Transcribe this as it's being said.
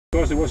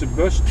Because there was a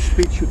bus,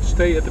 speed should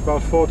stay at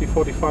about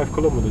 40-45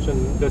 kilometers,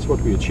 and that's what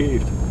we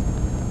achieved.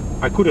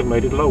 I could have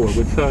made it lower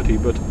with 30,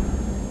 but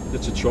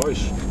that's a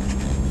choice.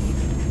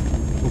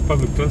 For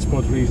public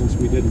transport reasons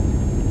we didn't.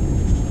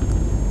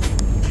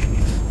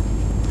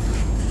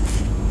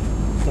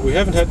 We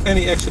haven't had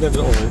any accident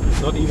at all,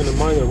 not even a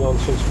minor one,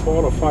 since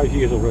 4 or 5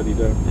 years already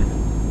there.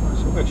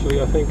 So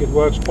actually I think it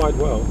works quite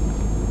well.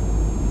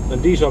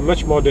 And these are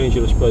much more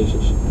dangerous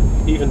places,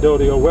 even though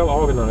they are well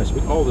organized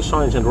with all the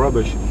signs and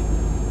rubbish.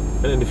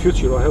 And in the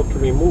future I hope to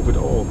remove it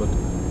all, but...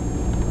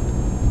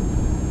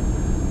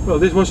 Well,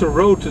 this was a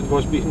road that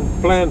was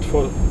being planned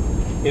for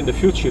in the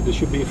future. There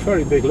should be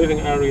very big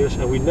living areas,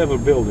 and we never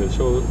built it.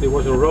 So there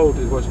was a road,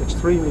 it was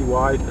extremely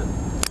wide, and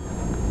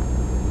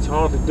it's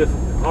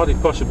hardly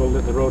possible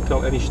that the road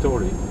tell any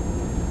story.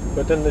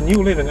 But then the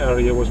new living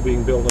area was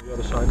being built on the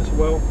other side. I said,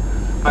 well,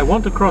 I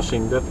want a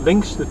crossing that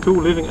links the two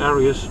living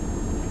areas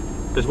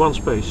as one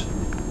space,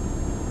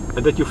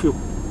 and that you feel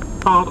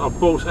part of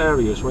both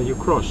areas when you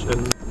cross.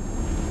 And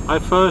I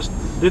first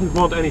didn't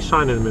want any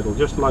sign in the middle,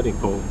 just a lighting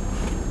pole.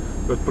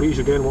 But police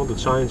again wanted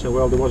signs, and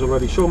well, there was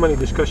already so many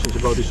discussions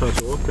about these signs,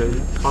 so okay,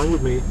 fine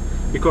with me.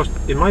 Because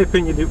in my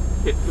opinion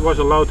it was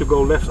allowed to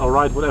go left or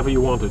right, whatever you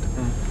wanted.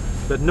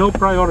 But no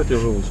priority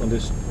rules on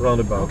this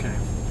roundabout. Okay.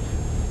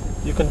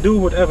 You can do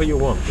whatever you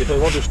want. If I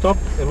want to stop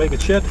and make a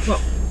shed,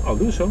 well, I'll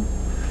do so.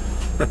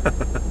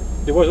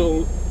 There was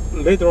a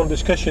later on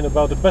discussion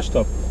about the bus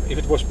stop. If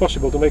it was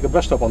possible to make a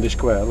bus stop on this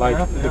square, like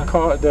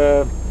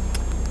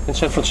in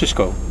San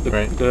Francisco, the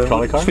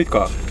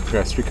streetcar.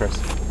 Yeah, streetcars.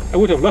 I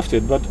would have left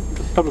it, but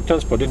public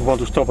transport didn't want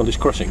to stop on this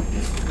crossing.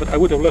 But I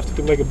would have left it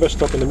to make a bus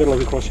stop in the middle of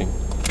the crossing.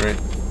 Right.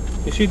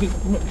 You see,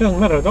 it doesn't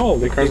matter at all.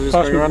 They pass me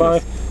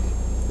by.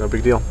 No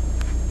big deal.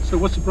 So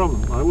what's the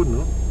problem? I wouldn't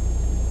know.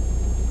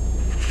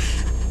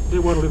 They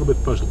were a little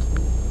bit puzzled.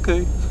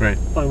 Okay, right.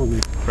 Fine with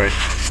me. Right.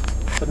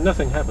 But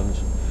nothing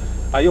happens.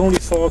 I only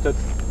thought that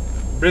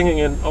bringing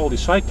in all the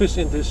cyclists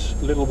in this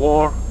little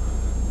war,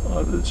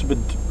 it's a bit,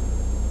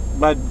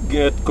 might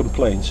get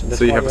complaints.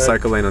 So you have a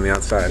cycle lane on the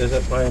outside.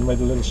 That's why I made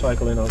a little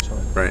cycle lane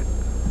outside. Right.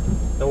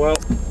 And well,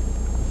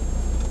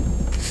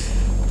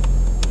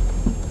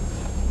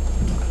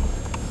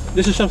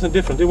 this is something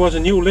different. There was a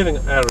new living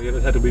area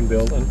that had to be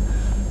built, and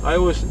I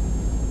always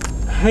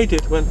hate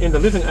it when in the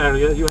living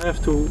area you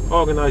have to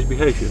organize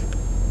behavior.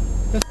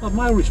 That's not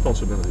my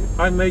responsibility.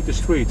 I make the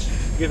streets,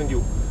 giving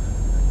you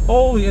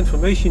all the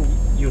information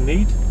you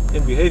need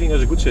in behaving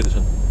as a good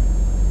citizen.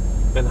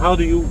 And how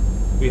do you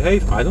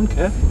behave? I don't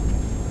care.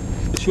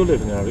 It's your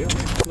living area,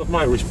 not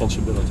my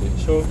responsibility.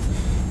 So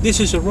this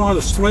is a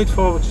rather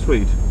straightforward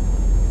street.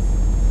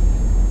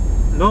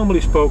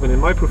 Normally spoken, in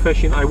my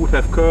profession I would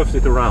have curved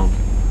it around,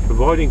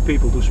 avoiding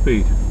people to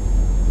speed.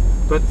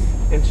 But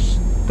in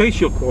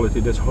spatial quality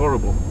that's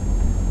horrible.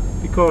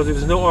 Because there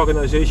is no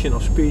organization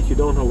of speed, you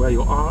don't know where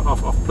you are,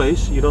 of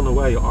place, you don't know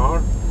where you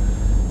are.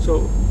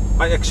 So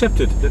I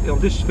accepted that on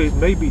this street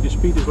maybe the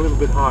speed is a little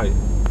bit high.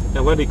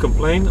 And when they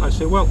complain, I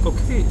say, well,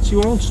 okay, it's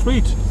your own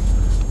street.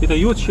 It are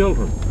your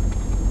children.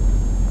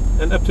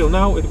 And up till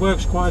now it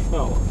works quite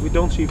well. We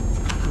don't see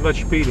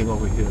much speeding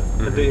over here.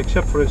 And they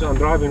accept, for instance, I'm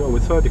driving over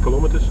 30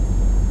 kilometers.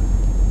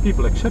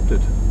 People accept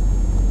it.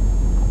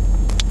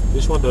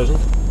 This one doesn't.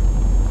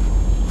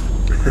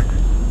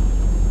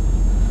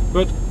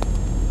 But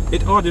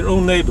it are their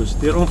own neighbors,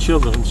 their own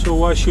children, so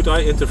why should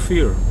I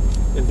interfere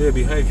in their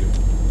behavior?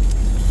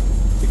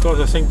 Because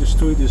I think the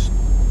street is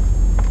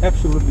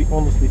absolutely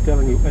honestly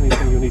telling you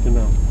anything you need to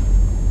know.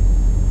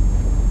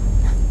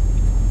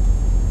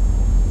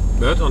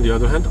 But on the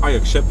other hand, I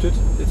accept it,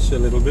 it's a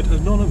little bit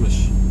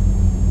anonymous.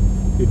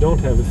 You don't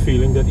have the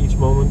feeling that each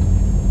moment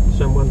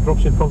someone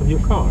drops in front of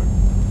your car.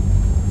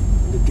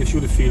 And it gives you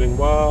the feeling,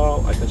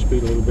 well, I can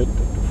speed a little bit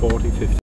to 40, 50.